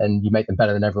content and you make them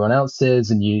better than everyone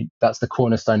else's. And that's the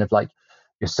cornerstone of like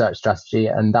your search strategy.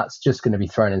 And that's just going to be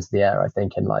thrown into the air, I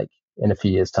think, in a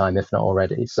few years' time, if not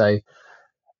already. So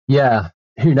yeah,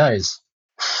 Who knows?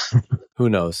 Who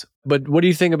knows? But what do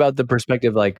you think about the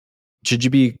perspective? Like, should you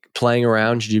be playing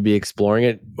around? Should you be exploring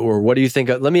it? Or what do you think?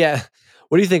 Let me ask,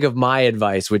 what do you think of my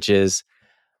advice, which is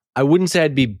I wouldn't say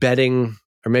I'd be betting,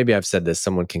 or maybe I've said this,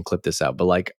 someone can clip this out, but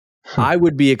like I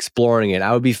would be exploring it.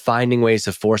 I would be finding ways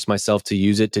to force myself to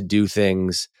use it to do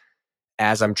things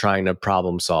as I'm trying to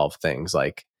problem solve things.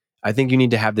 Like, I think you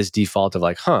need to have this default of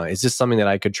like, is this something that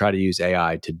I could try to use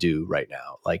AI to do right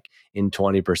now? Like in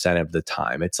 20% of the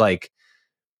time. It's like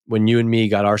when you and me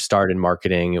got our start in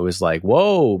marketing, it was like,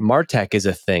 whoa, MarTech is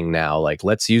a thing now. Like,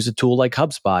 let's use a tool like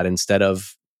HubSpot instead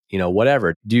of,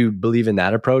 whatever. Do you believe in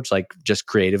that approach? Like just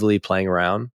creatively playing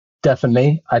around?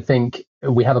 Definitely. I think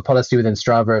we have a policy within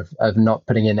Strava of not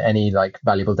putting in any like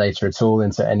valuable data at all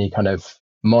into any kind of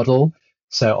model.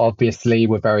 So obviously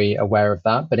we're very aware of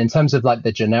that. But in terms of like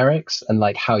the generics and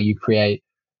like how you create,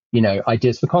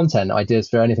 ideas for content, ideas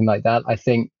for anything like that, I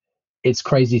think it's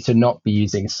crazy to not be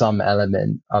using some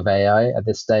element of AI at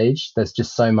this stage. There's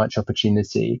just so much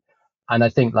opportunity. And I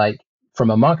think like from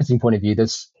a marketing point of view,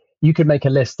 you could make a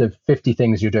list of 50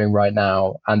 things you're doing right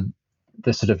now, and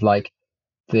the sort of like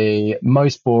the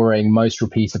most boring, most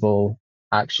repeatable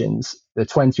actions, the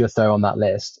 20 or so on that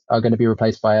list, are going to be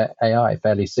replaced by AI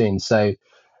fairly soon. So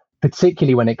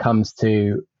particularly when it comes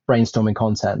to brainstorming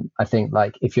content, I think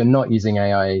like if you're not using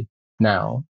AI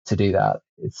now to do that,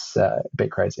 it's a bit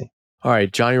crazy. All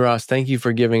right, Jonny Ross, thank you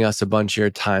for giving us a bunch of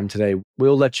your time today.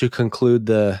 We'll let you conclude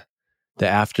the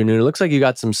afternoon. It looks like you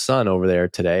got some sun over there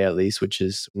today, at least, which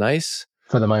is nice.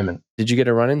 For the moment. Did you get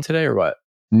a run in today or what?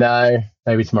 No,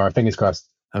 maybe tomorrow. Fingers crossed.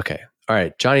 Okay. All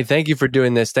right. Jonny, thank you for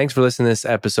doing this. Thanks for listening to this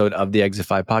episode of the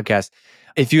Exify podcast.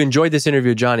 If you enjoyed this interview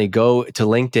with Jonny, go to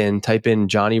LinkedIn, type in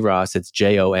Jonny Ross, it's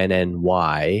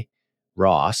Jonny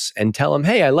Ross, and tell him,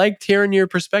 hey, I liked hearing your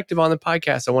perspective on the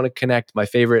podcast. I want to connect. My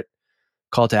favorite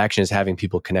call to action is having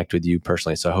people connect with you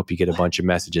personally. So I hope you get a bunch of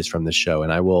messages from the show,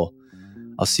 and I'll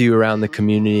see you around the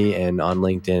community and on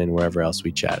LinkedIn and wherever else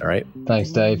we chat. All right.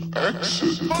 Thanks, Dave.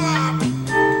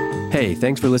 Hey,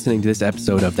 thanks for listening to this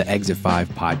episode of the Exit 5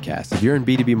 podcast. If you're in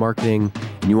B2B marketing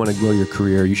and you want to grow your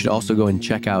career, you should also go and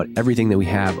check out everything that we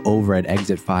have over at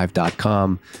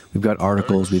exit5.com. We've got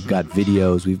articles, we've got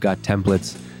videos, we've got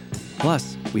templates.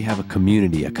 Plus, we have a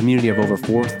community of over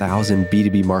 4,000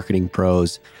 B2B marketing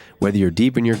pros. Whether you're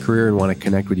deep in your career and want to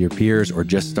connect with your peers, or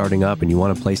just starting up and you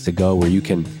want a place to go where you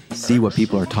can see what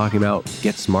people are talking about,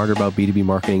 get smarter about B2B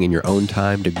marketing in your own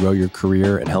time to grow your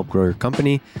career and help grow your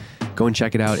company, go and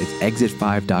check it out. It's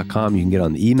exit5.com. You can get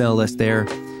on the email list there.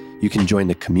 You can join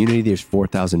the community. There's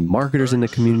 4,000 marketers in the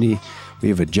community. We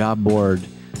have a job board.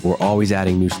 We're always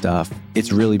adding new stuff.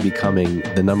 It's really becoming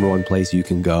the number one place you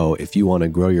can go if you want to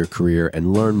grow your career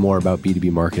and learn more about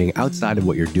B2B marketing outside of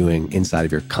what you're doing inside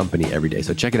of your company every day.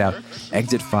 So check it out,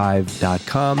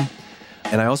 exit5.com.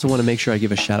 And I also want to make sure I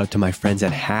give a shout out to my friends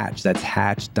at Hatch. That's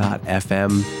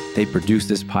hatch.fm. They produce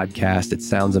this podcast. It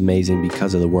sounds amazing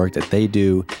because of the work that they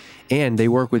do. And they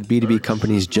work with B2B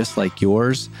companies just like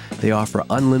yours. They offer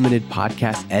unlimited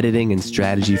podcast editing and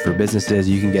strategy for businesses.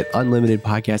 You can get unlimited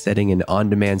podcast editing and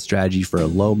on-demand strategy for a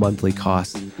low monthly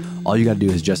cost. All you got to do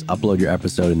is just upload your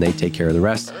episode and they take care of the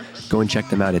rest. Go and check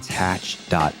them out. It's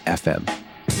hatch.fm.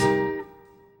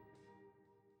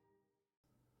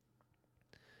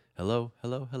 Hello,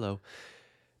 hello, hello.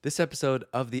 This episode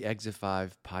of the Exit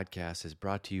 5 podcast is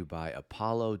brought to you by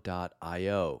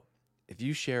Apollo.io. If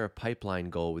you share a pipeline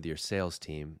goal with your sales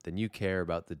team, then you care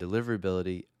about the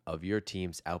deliverability of your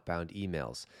team's outbound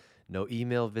emails. No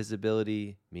email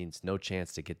visibility means no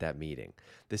chance to get that meeting.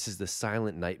 This is the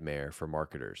silent nightmare for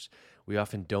marketers. We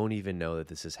often don't even know that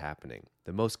this is happening.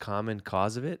 The most common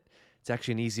cause of it, it's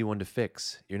actually an easy one to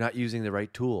fix. You're not using the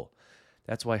right tool.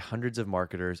 That's why hundreds of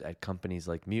marketers at companies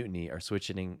like Mutiny are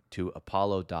switching to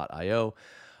Apollo.io.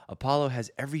 Apollo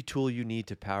has every tool you need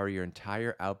to power your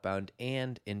entire outbound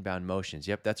and inbound motions.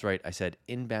 Yep, that's right. I said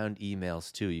inbound emails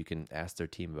too. You can ask their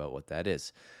team about what that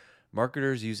is.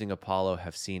 Marketers using Apollo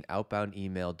have seen outbound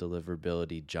email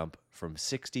deliverability jump from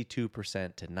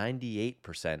 62% to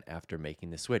 98% after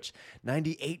making the switch.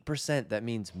 98%, that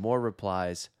means more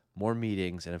replies, more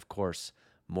meetings, and of course,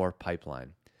 more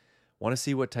pipeline. Want to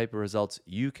see what type of results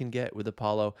you can get with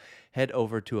Apollo? Head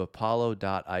over to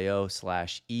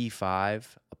apollo.io/E5,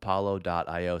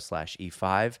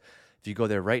 apollo.io/E5. If you go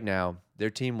there right now,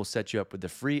 their team will set you up with a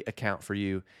free account for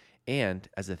you. And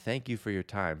as a thank you for your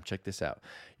time, check this out.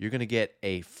 You're going to get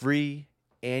a free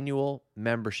annual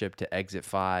membership to Exit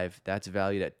 5. That's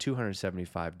valued at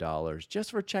 $275 just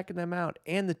for checking them out.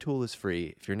 And the tool is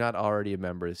free. If you're not already a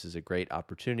member, this is a great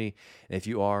opportunity. And if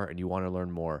you are and you want to learn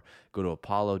more, go to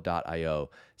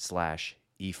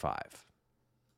apollo.io/E5.